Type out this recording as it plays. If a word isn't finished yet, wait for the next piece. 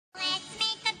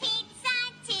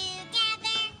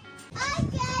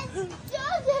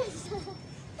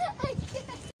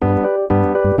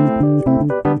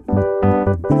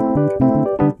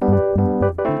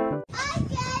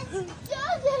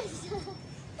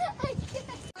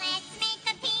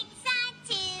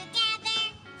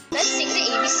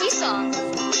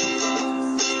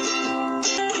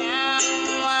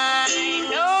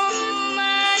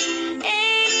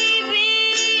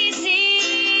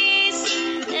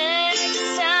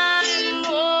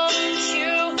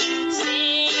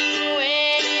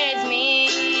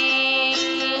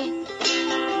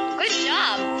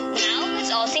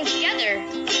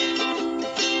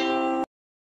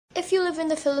in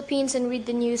the Philippines and read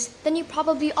the news, then you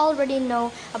probably already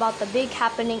know about the big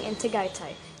happening in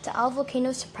Tagaytay, Taal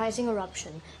Volcano's surprising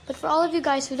eruption. But for all of you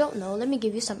guys who don't know, let me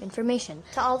give you some information.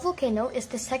 Taal Volcano is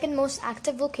the second most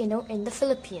active volcano in the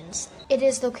Philippines. It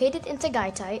is located in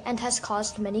Tagaytay and has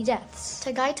caused many deaths.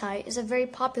 Tagaytay is a very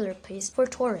popular place for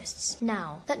tourists.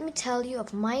 Now, let me tell you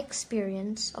of my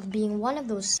experience of being one of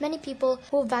those many people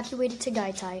who evacuated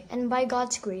Tagaytay and by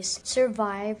God's grace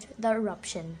survived the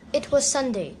eruption. It was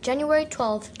Sunday, January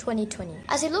 12, 2020.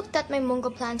 As I looked at my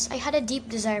mungo plants, I had a deep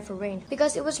desire for rain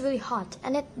because it was really hot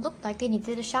and it looked like they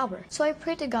needed a shower. So I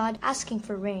prayed to God asking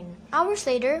for rain. Hours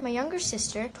later, my younger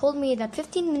sister told me that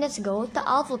 15 minutes ago, the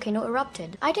Taal volcano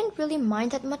erupted. I didn't really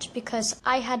mind that much because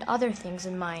I had other things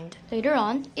in mind. Later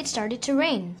on, it started to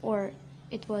rain, or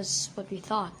it was what we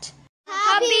thought.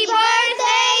 Happy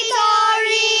birthday,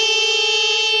 Tori!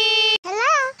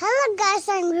 Hello guys,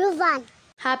 I'm Ruvan.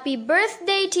 Happy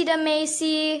birthday, Tita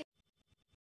Macy!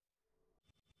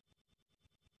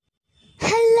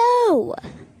 Hello!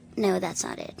 No, that's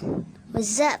not it.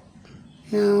 What's up?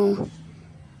 No.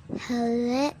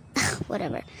 Hello?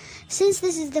 Whatever. Since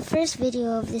this is the first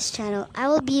video of this channel, I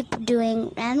will be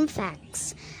doing random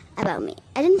facts about me.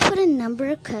 I didn't put a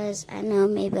number because I know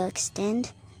maybe I'll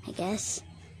extend, I guess.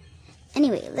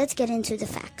 Anyway, let's get into the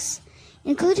facts.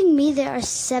 Including me, there are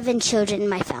 7 children in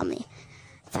my family.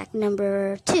 Fact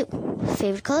number 2.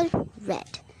 Favorite color?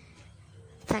 Red.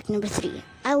 Fact number 3.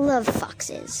 I love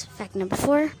foxes. Fact number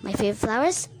 4. My favorite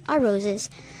flowers are roses.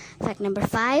 Fact number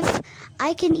 5.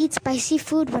 I can eat spicy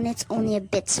food when it's only a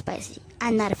bit spicy.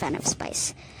 I'm not a fan of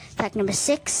spice. Fact number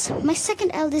 6. My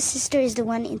second eldest sister is the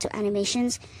one into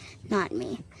animations, not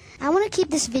me. I want to keep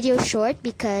this video short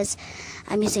because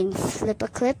I'm using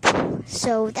Flip-a-Clip.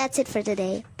 So that's it for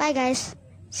today. Bye guys.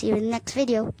 See you in the next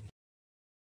video.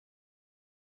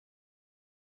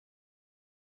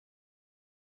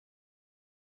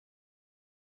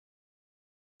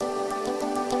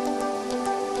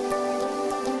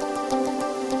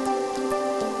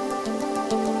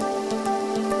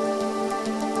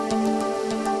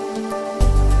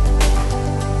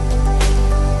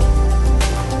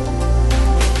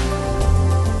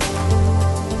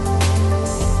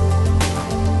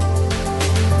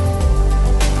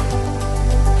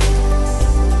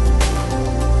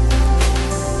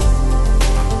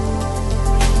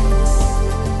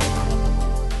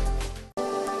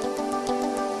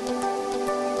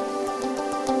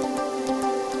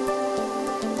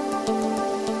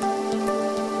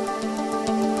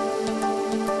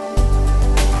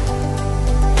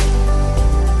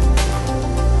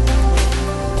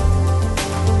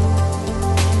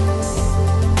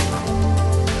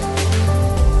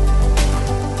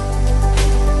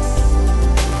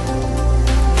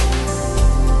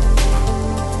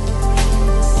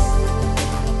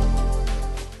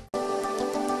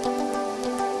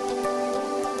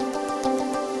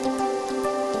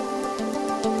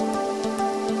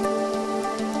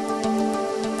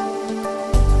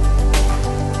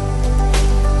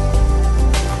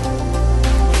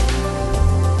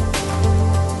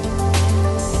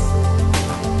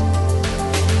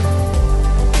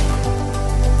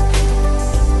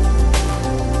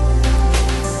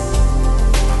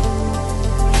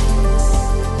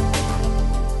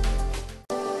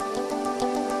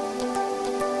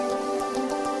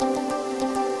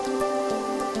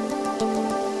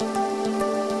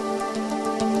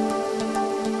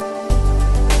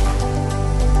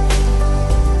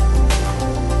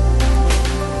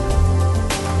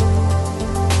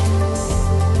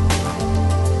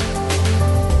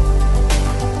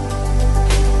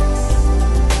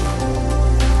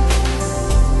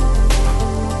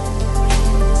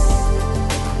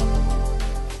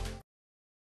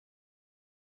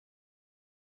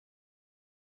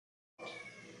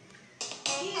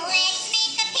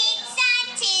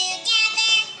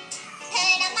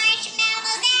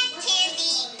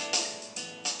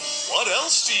 What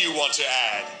else do you want to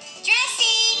add?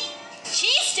 Dressing!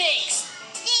 Cheese sticks!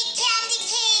 Big candy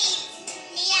canes!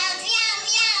 Yum, yum,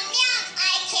 yum, yum!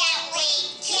 I can't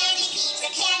wait! Candy pizza,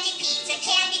 candy pizza,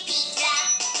 candy pizza!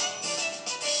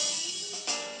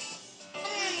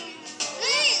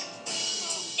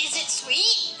 Is it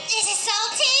sweet? Is it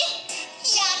salty?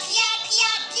 Yuck, yuck,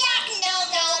 yuck, yuck! No,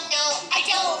 no, no! I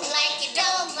don't like it,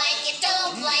 don't like it,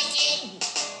 don't like it!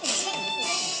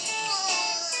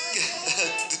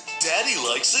 Daddy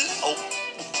likes it. Oh,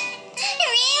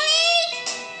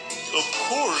 Really? of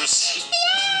course.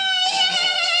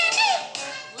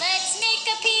 Let's make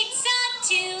a pizza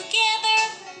together.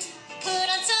 Put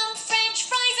on some French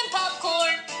fries and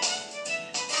popcorn.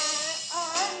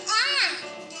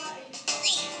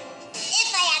 If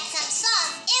I add some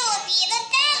sauce, it will be the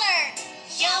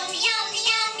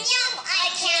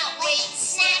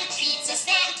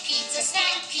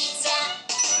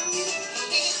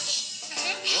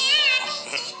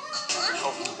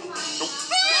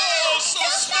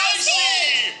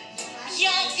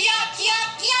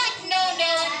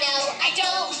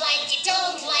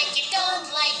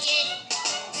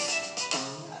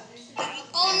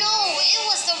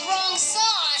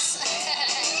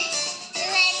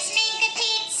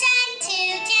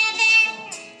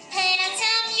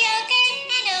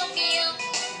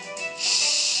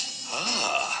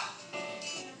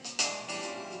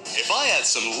add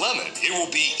some lemon, it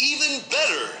will be even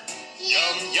better.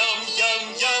 Yum, yum,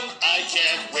 yum, yum, I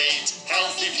can't wait.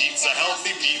 Healthy pizza,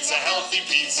 healthy pizza, healthy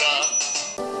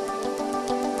pizza.